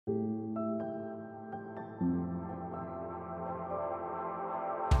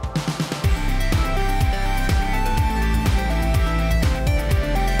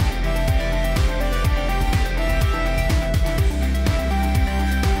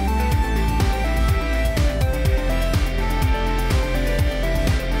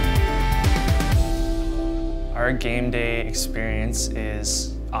Our game day experience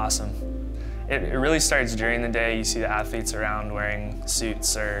is awesome. It really starts during the day. You see the athletes around wearing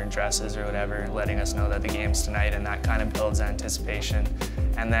suits or dresses or whatever, letting us know that the game's tonight, and that kind of builds anticipation.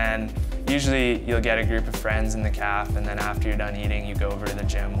 And then usually you'll get a group of friends in the caf, and then after you're done eating, you go over to the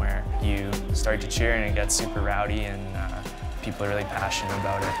gym where you start to cheer and it gets super rowdy, and people are really passionate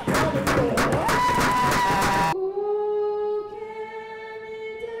about it.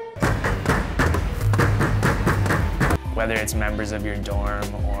 Whether it's members of your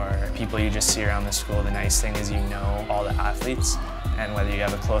dorm or people you just see around the school, the nice thing is you know all the athletes, and whether you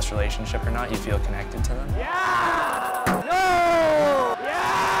have a close relationship or not, you feel connected to them. Yeah! No!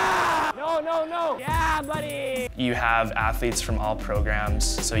 Yeah! No, no, no! Yeah, buddy! You have athletes from all programs,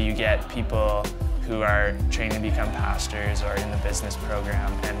 so you get people who are training to become pastors or in the business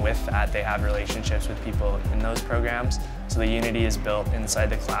program, and with that they have relationships with people in those programs, so the unity is built inside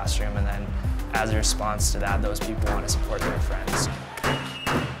the classroom, and then as a response to that, those people want to support their friends.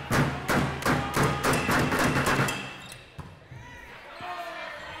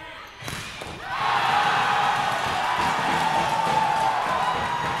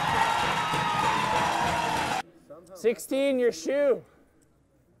 "16, your shoe."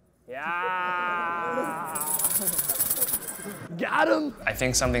 Yeah. Got him. I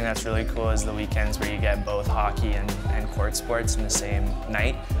think something that's really cool is the weekends where you get both hockey and court sports in the same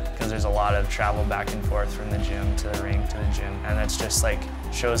night, because there's a lot of travel back and forth from the gym to the rink to the gym, and that's just like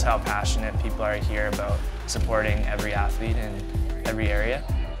shows how passionate people are here about supporting every athlete in every area.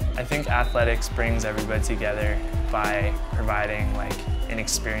 I think athletics brings everybody together by providing like an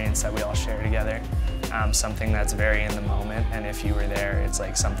experience that we all share together, something that's very in the moment, and if you were there, it's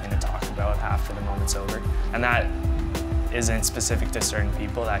like something to talk about after the moment's over. And that isn't specific to certain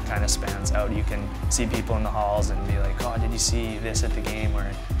people, that kind of spans out. You can see people in the halls and be like, oh, did you see this at the game,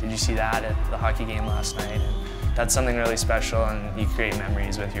 or did you see that at the hockey game last night? And that's something really special, and you create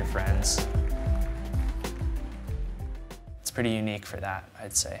memories with your friends. It's pretty unique for that,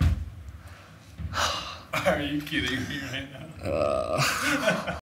 I'd say. Are you kidding me right now?